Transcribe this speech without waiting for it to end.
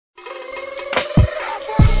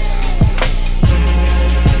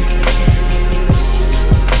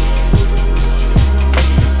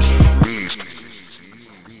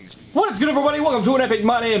everybody? Welcome to an Epic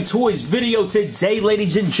My Damn Toys video. Today,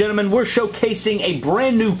 ladies and gentlemen, we're showcasing a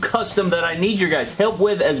brand new custom that I need your guys' help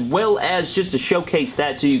with, as well as just to showcase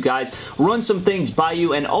that to you guys, run some things by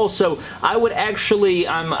you, and also I would actually,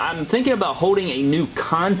 I'm thinking about holding a new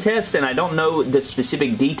contest, and I don't know the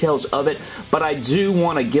specific details of it, but I do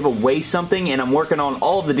want to give away something, and I'm working on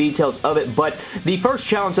all of the details of it. But the first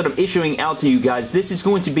challenge that I'm issuing out to you guys, this is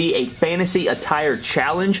going to be a fantasy attire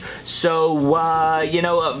challenge. So, you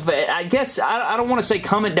know, I guess I don't want to say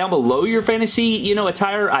comment down below your fantasy, you know,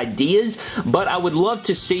 attire ideas, but I would love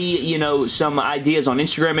to see, you know, some ideas on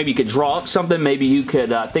Instagram. Maybe you could draw up something. Maybe you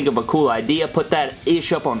could think of a cool idea, put that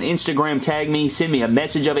ish up on Instagram, tag me, send me a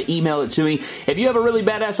message of it, email it to me. If you have a really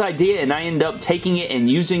badass idea and I end up taking it and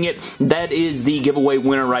using it, that is the giveaway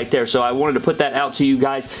winner right there. So I wanted to put that out to you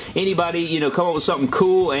guys. Anybody, you know, come up with something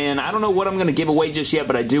cool, and I don't know what I'm going to give away just yet,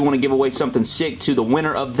 but I do want to give away something sick to the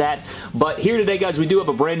winner of that. But here today, guys, we do have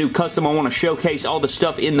a brand new custom. I want to showcase all the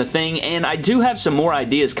stuff in the thing, and I do have some more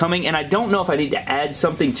ideas coming, and I don't know if I need to add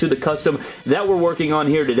something to the custom that we're working on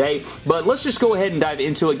here today, but let's just go ahead and dive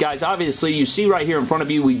into it, guys. Obviously, you see right here in front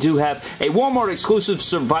of you, we do have a Walmart exclusive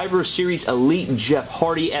Survivor Series Elite Jeff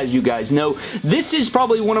Hardy, as you guys know. This is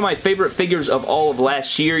probably one of my favorite figures of all of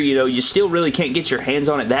last year. You know, you still really can't get your hands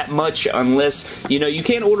on it that much unless, you know, you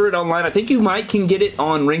can't order it online. I think you can get it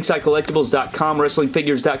on ringsidecollectibles.com,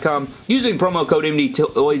 wrestlingfigures.com, using promo code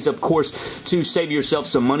MDTOYS, of course, to save yourself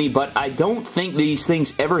some money, but I don't think these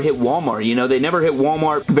things ever hit Walmart. You know, they never hit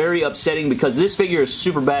Walmart. Very upsetting, because this figure is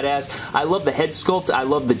super badass. I love the head sculpt. I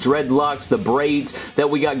love the dreadlocks, the braids that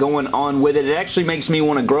we got going on with it. It actually makes me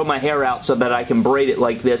want to grow my hair out so that I can braid it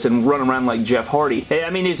like this and run around like Jeff Hardy. I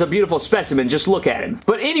mean, he's a beautiful specimen. Just look at him.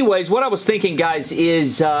 But anyways, what I was thinking, guys,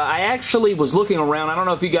 is I actually was looking around. I don't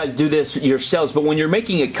know if you guys do this yourselves, but when you're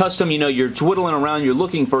making a custom, you know, you're twiddling around, you're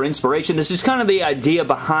looking for inspiration. This is kind of the idea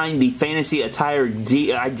behind the fantasy attire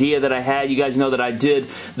idea that I had. You guys know that I did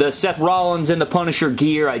the Seth Rollins and the Punisher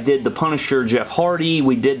gear. I did the Punisher Jeff Hardy.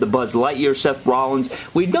 We did the Buzz Lightyear Seth Rollins.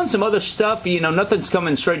 We've done some other stuff. You know, nothing's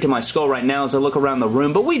coming straight to my skull right now as I look around the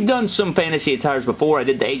room, but we've done some fantasy attires before. I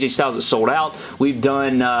did the AJ Styles that sold out. We've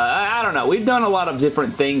done, I don't know, we've done a lot of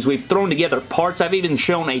different things. We've thrown together parts. I've even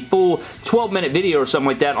shown a full 12-minute video or something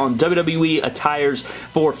like that on WWE attires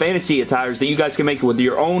for fantasy attires that you guys can make with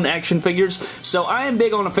your own action figures. So I am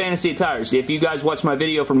big on the fantasy attires. If you guys watched my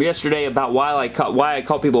video from yesterday about why I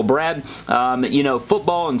call people Brad, you know,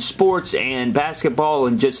 football and sports and basketball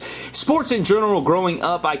and just sports in general growing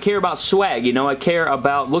up, I care about swag. You know, I care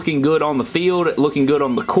about looking good on the field, looking good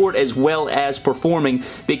on the court, as well as performing,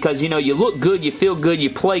 because, you know, you look good, you feel good, you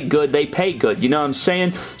play good, they pay good. You know what I'm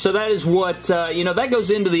saying? So that is what, you know, that goes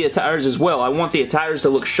into the attires as well. I want the attires to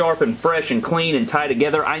look sharp and fresh and clean and tie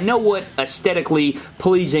together. I know what aesthetically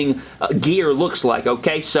pleasing gear looks like,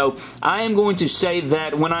 okay? So I am going to say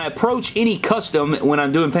that when I approach any custom, when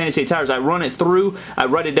I'm doing fantasy attires, I run it through, I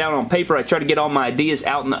write it down on paper, I try to get all my ideas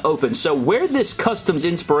out in the open. So where this custom's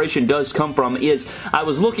inspiration does come from is I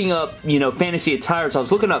was looking up, you know, fantasy attires. I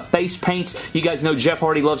was looking up face paints. You guys know Jeff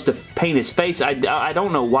Hardy loves to paint his face. I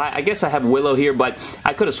don't know why. I guess I have Willow here, but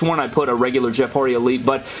I could have sworn I put a regular Jeff Hardy Elite.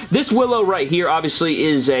 But this Willow right here obviously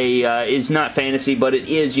is a is not fantasy, but it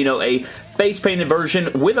is, you know, a face-painted version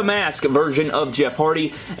with a mask version of Jeff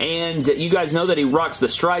Hardy, and you guys know that he rocks the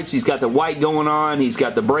stripes. He's got the white going on. He's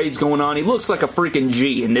got the braids going on. He looks like a freaking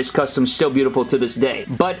G, and this custom's still beautiful to this day.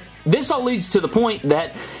 But this all leads to the point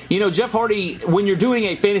that, you know, Jeff Hardy, when you're doing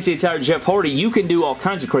a fantasy attire Jeff Hardy, you can do all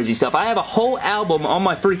kinds of crazy stuff. I have a whole album on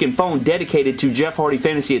my freaking phone dedicated to Jeff Hardy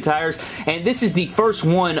fantasy attires, and this is the first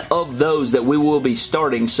one of those that we will be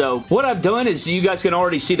starting. So what I've done is, you guys can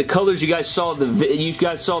already see the colors. You guys saw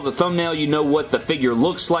the thumbnail. You know what the figure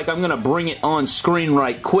looks like. I'm going to bring it on screen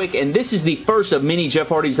right quick, and this is the first of many Jeff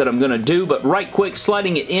Hardys that I'm going to do, but right quick,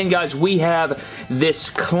 sliding it in, guys, we have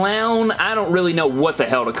this clown. I don't really know what the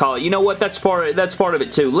hell to call it. You know what? That's part of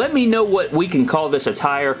it too. Let me know what we can call this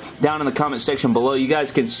attire down in the comment section below. You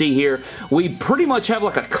guys can see here, we pretty much have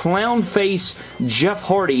like a clown face Jeff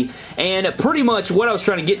Hardy, and pretty much what I was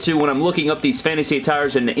trying to get to when I'm looking up these fantasy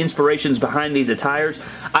attires and the inspirations behind these attires,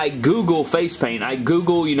 I Google face paint. I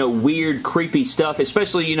Google, you know, weird, creepy stuff,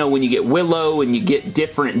 especially, you know, when you get Willow and you get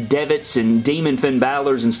different Devitts and Demon Finn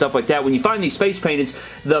Balor's and stuff like that. When you find these face paintings,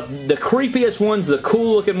 the creepiest ones, the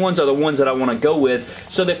cool looking ones are the ones that I want to go with.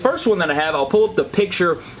 So the first one that I have, I'll pull up the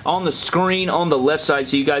picture on the screen on the left side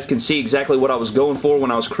so you guys can see exactly what I was going for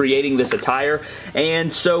when I was creating this attire.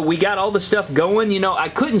 And so we got all the stuff going. You know, I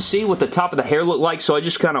couldn't see what the top of the hair looked like, so I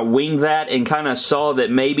just kind of winged that and kind of saw that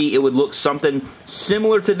maybe it would look something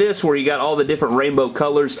similar to this, where you got all the different rainbow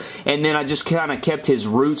colors, and then I just kind of kept his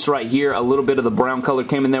roots right here. A little bit of the brown color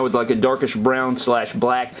came in there with like a darkish brown /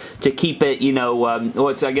 black to keep it, you know,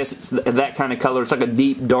 well, I guess it's that kind of color. It's like a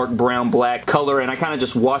deep dark brown black color, and I kind of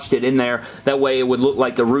just washed it in there. That way it would look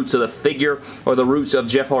like the roots of the figure or the roots of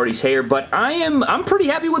Jeff Hardy's hair. But I'm pretty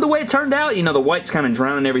happy with the way it turned out. You know, the white's kind of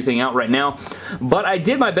drowning everything out right now, but I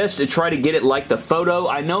did my best to try to get it like the photo.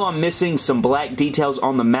 I know I'm missing some black details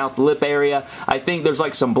on the mouth lip area. I think there's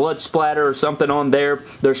like some blood splatter or something on there.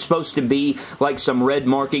 There's supposed to be like some red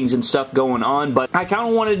markings and stuff going on, but I kind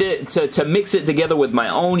of wanted it to mix it together with my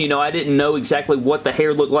own. You know, I didn't know exactly what the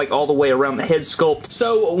hair looked like all the way around the head sculpt.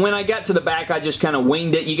 So when I got to the back, I just kind of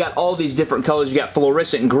winged it. You got all these different colors. You got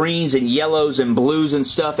fluorescent greens and yellows and blues and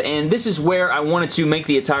stuff, and this is where I wanted to make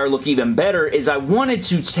the attire look even better. Is I wanted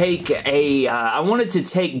to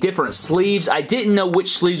take different sleeves. I didn't know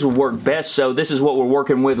which sleeves would work best, so this is what we're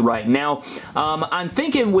working with right now. I'm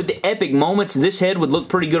thinking with the epic moments, this head would look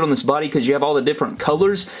pretty good on this body because you have all the different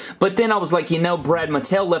colors, but then I was like, you know, Brad,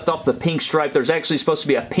 Mattel left off the pink stripe. There's actually supposed to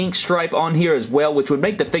be a pink stripe on here as well, which would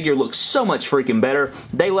make the figure look so much freaking better.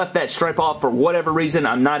 They left that stripe off for whatever reason.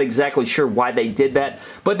 I'm not exactly sure why they did that,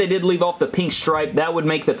 but they did leave off the pink stripe. That would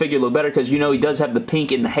make the figure look better because, you know, he does have the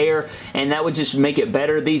pink in the hair, and that would just make it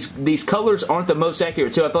better. These colors aren't the most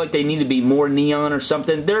accurate too. I feel like they need to be more neon or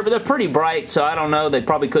something. They're pretty bright, so I don't know. They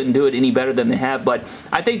probably couldn't do it any better than they have, but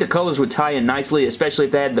I think the colors would tie in nicely, especially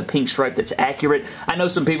if they had the pink stripe that's accurate. I know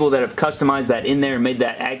some people that have customized that in there and made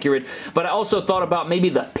that accurate, but I also thought about maybe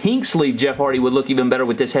the pink sleeve Jeff Hardy would look even better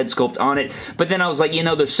with this head sculpt on it, but then I was like, you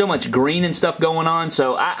know, there's so much green and stuff going on,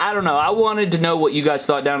 so I don't know. I wanted to know what you guys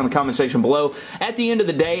thought down in the comment section below. At the end of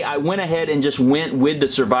the day, I went ahead and just went with the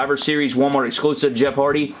Survivor Series Walmart exclusive Jeff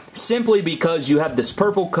Hardy, simply because you have this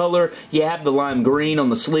purple color, you have the lime green on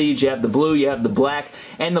the sleeves, you have the blue, you have the black,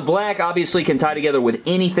 and the black obviously can tie together with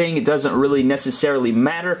anything. It doesn't really necessarily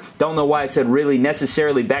matter. Don't know why I said really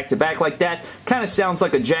necessarily back to back like that. Kind of sounds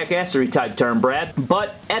like a jackassery type term, Brad,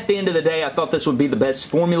 but at the end of the day, I thought this would be the best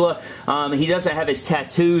formula. He doesn't have his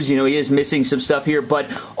tattoos, you know, he is missing some stuff here,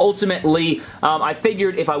 but ultimately, I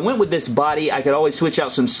figured if I went with this body, I could always switch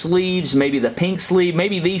out some sleeves, maybe the pink sleeve,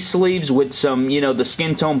 maybe these sleeves with some, you know, the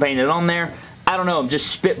skin tone painted on there. I don't know, I'm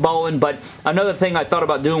just spitballing, but another thing I thought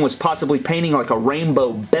about doing was possibly painting like a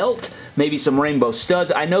rainbow belt, maybe some rainbow studs.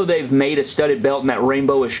 I know they've made a studded belt in that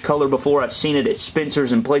rainbowish color before. I've seen it at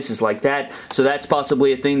Spencer's and places like that, so that's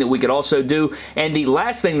possibly a thing that we could also do. And the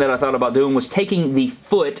last thing that I thought about doing was taking the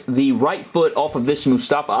foot, the right foot off of this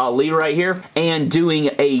Mustafa Ali right here, and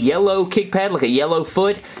doing a yellow kick pad, like a yellow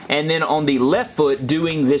foot, and then on the left foot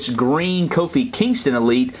doing this green Kofi Kingston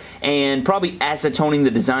Elite, and probably acetoning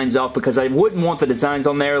the designs off because I wouldn't want the designs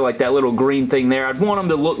on there like that little green thing there. I'd want them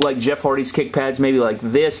to look like Jeff Hardy's kick pads, maybe like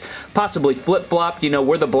this, possibly flip-flopped, you know,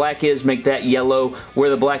 where the black is, make that yellow,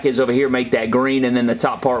 where the black is over here, make that green, and then the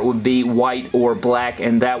top part would be white or black,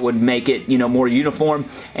 and that would make it, you know, more uniform,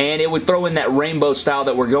 and it would throw in that rainbow style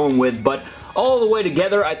that we're going with. But all the way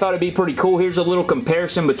together, I thought it'd be pretty cool. Here's a little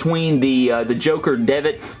comparison between the Joker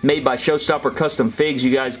Devitt made by Showstopper Custom Figs.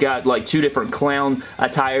 You guys got like two different clown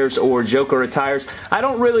attires or Joker attires. I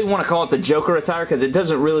don't really want to call it the Joker attire because it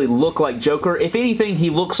doesn't really look like Joker. If anything, he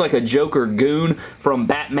looks like a Joker goon from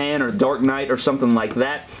Batman or Dark Knight or something like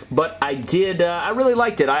that. But I really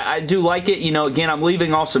liked it. I do like it. You know, again, I'm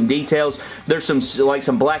leaving off some details. There's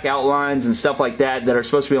some black outlines and stuff like that that are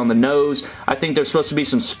supposed to be on the nose. I think there's supposed to be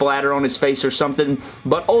some splatter on his face or something,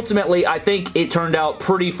 but ultimately I think it turned out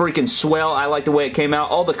pretty freaking swell. I like the way it came out.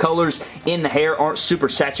 All the colors in the hair aren't super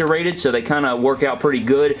saturated, so they kind of work out pretty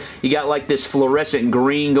good. You got like this fluorescent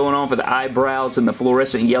green going on for the eyebrows and the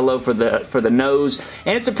fluorescent yellow for the nose,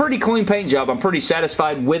 and it's a pretty clean paint job. I'm pretty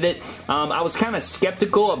satisfied with it. I was kind of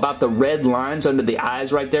skeptical about the red lines under the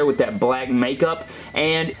eyes right there with that black makeup,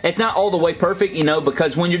 and it's not all the way perfect, you know,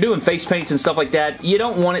 because when you're doing face paints and stuff like that, you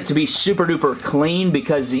don't want it to be super duper clean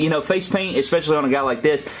because, you know, face paint, especially on a guy like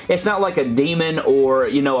this, it's not like a demon or,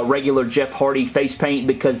 you know, a regular Jeff Hardy face paint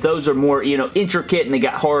because those are more, you know, intricate and they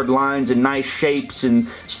got hard lines and nice shapes and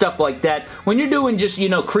stuff like that. When you're doing just, you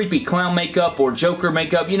know, creepy clown makeup or Joker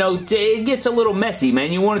makeup, you know, it gets a little messy,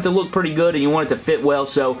 man. You want it to look pretty good and you want it to fit well,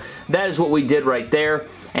 so that is what we did right there.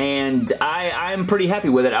 and I'm pretty happy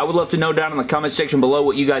with it. I would love to know down in the comment section below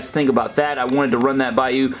what you guys think about that. I wanted to run that by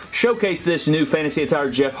you, showcase this new Fantasy Attire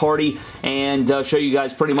Jeff Hardy, and show you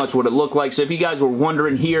guys pretty much what it looked like. So if you guys were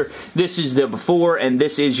wondering here, this is the before and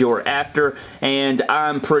this is your after, and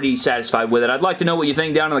I'm pretty satisfied with it. I'd like to know what you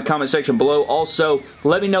think down in the comment section below. Also,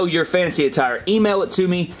 let me know your fantasy attire. Email it to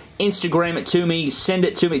me, Instagram it to me, send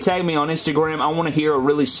it to me, tag me on Instagram. I want to hear a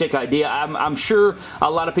really sick idea. I'm sure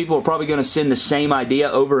a lot of people are probably going to send the same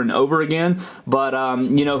idea over and over again, but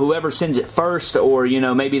you know, whoever sends it first, or you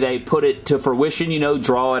know, maybe they put it to fruition, you know,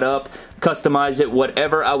 draw it up, customize it,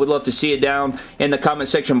 whatever. I would love to see it down in the comment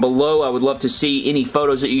section below. I would love to see any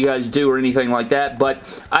photos that you guys do or anything like that, but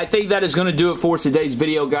I think that is going to do it for today's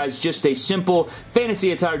video, guys. Just a simple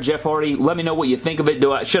Fantasy Attire Jeff Hardy. Let me know what you think of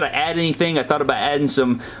it. Should I add anything? I thought about adding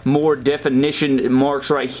some more definition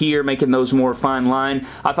marks right here, making those more fine line.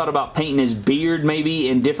 I thought about painting his beard maybe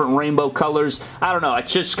in different rainbow colors. I don't know. I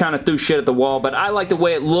just kind of threw shit at the wall, but I like the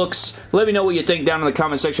way it looks. Let me know what you think down in the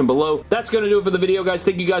comment section below. That's going to do it for the video, guys.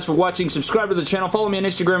 Thank you guys for watching. Subscribe to the channel. Follow me on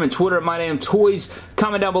Instagram and Twitter at MyDamnToys.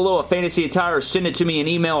 Comment down below a fantasy attire, or send it to me in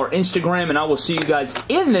email or Instagram, and I will see you guys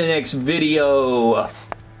in the next video.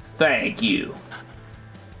 Thank you.